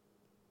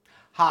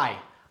Hi,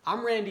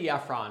 I'm Randy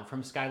Efron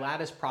from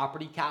Skylattice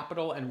Property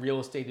Capital and Real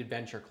Estate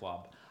Adventure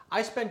Club.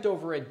 I spent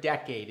over a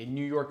decade in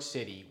New York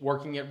City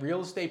working at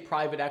real estate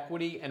private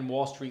equity and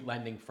Wall Street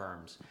lending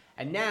firms.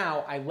 And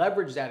now I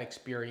leverage that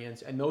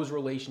experience and those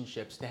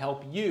relationships to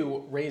help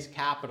you raise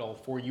capital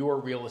for your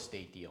real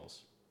estate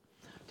deals.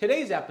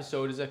 Today's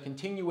episode is a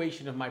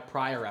continuation of my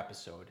prior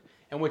episode,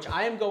 in which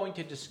I am going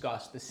to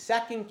discuss the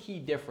second key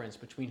difference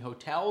between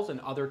hotels and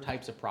other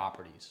types of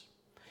properties.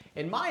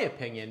 In my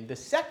opinion, the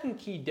second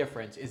key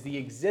difference is the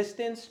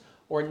existence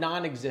or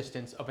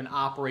non-existence of an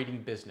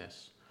operating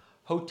business.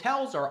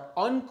 Hotels are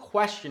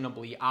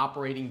unquestionably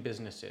operating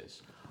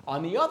businesses.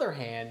 On the other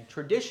hand,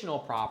 traditional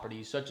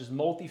properties such as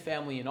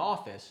multifamily and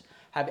office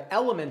have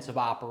elements of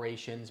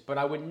operations, but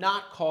I would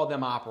not call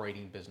them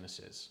operating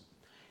businesses.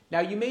 Now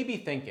you may be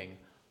thinking,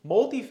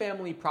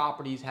 multifamily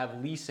properties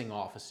have leasing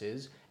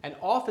offices and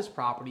office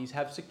properties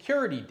have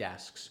security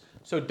desks,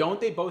 so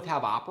don't they both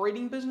have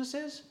operating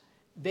businesses?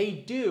 They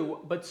do,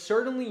 but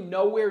certainly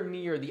nowhere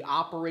near the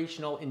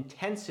operational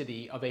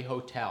intensity of a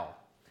hotel.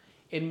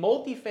 In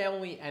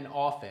multifamily and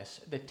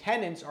office, the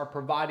tenants are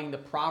providing the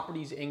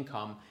property's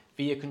income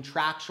via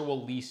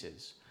contractual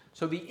leases.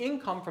 So the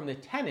income from the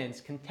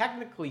tenants can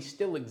technically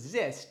still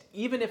exist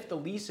even if the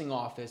leasing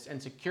office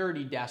and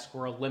security desk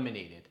were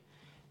eliminated.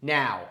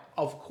 Now,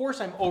 of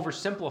course I'm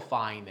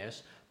oversimplifying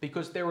this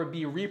because there would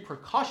be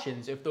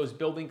repercussions if those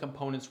building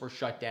components were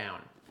shut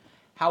down.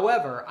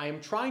 However, I am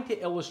trying to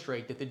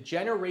illustrate that the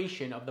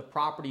generation of the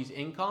property's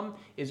income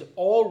is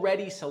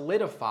already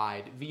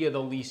solidified via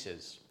the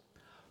leases.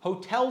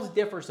 Hotels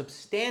differ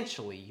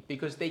substantially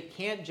because they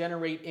can't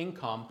generate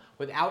income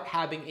without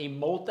having a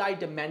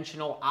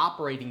multi-dimensional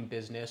operating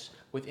business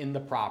within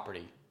the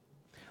property.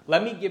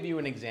 Let me give you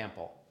an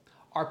example.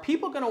 Are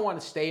people going to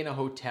want to stay in a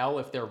hotel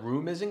if their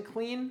room isn't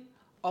clean?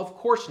 Of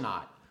course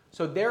not.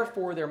 So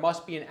therefore, there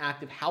must be an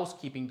active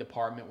housekeeping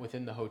department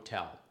within the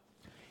hotel.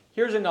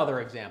 Here's another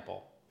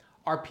example.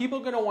 Are people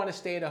going to want to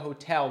stay at a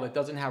hotel that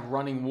doesn't have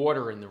running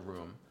water in the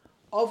room?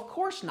 Of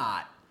course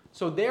not.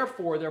 So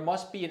therefore, there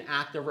must be an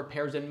active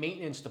repairs and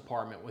maintenance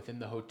department within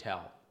the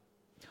hotel.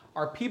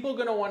 Are people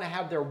going to want to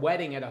have their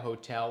wedding at a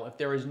hotel if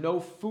there is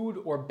no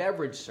food or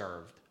beverage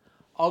served?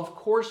 Of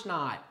course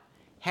not.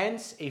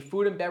 Hence, a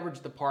food and beverage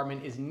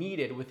department is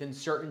needed within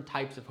certain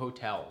types of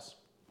hotels.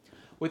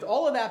 With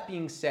all of that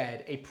being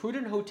said, a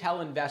prudent hotel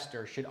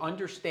investor should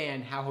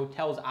understand how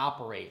hotels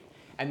operate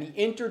and the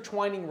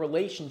intertwining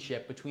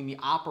relationship between the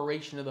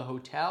operation of the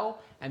hotel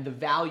and the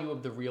value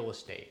of the real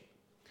estate.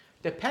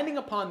 Depending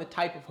upon the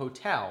type of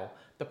hotel,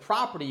 the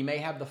property may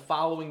have the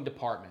following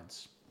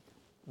departments: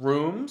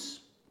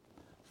 rooms,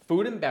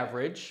 food and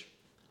beverage,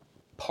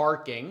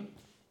 parking,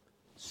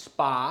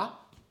 spa,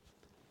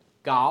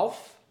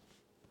 golf,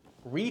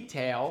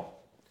 retail,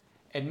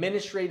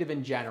 administrative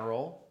and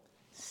general,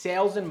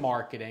 sales and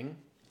marketing,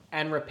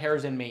 and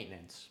repairs and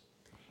maintenance.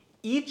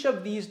 Each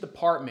of these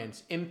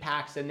departments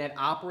impacts the net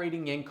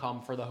operating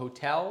income for the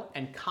hotel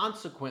and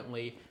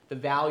consequently the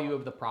value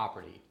of the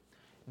property.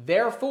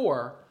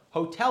 Therefore,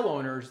 hotel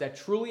owners that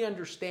truly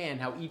understand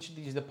how each of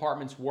these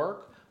departments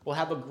work will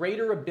have a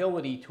greater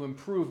ability to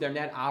improve their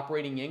net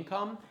operating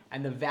income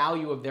and the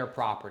value of their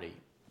property.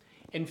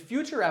 In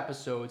future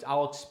episodes,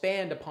 I'll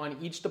expand upon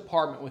each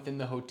department within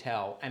the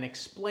hotel and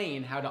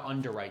explain how to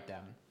underwrite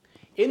them.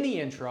 In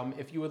the interim,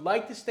 if you would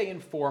like to stay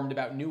informed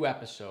about new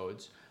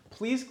episodes,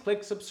 please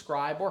click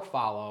subscribe or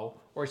follow,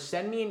 or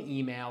send me an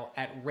email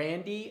at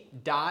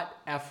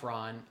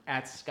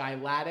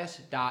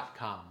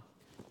randy.efron@skylattice.com.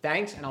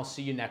 Thanks, and I'll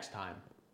see you next time.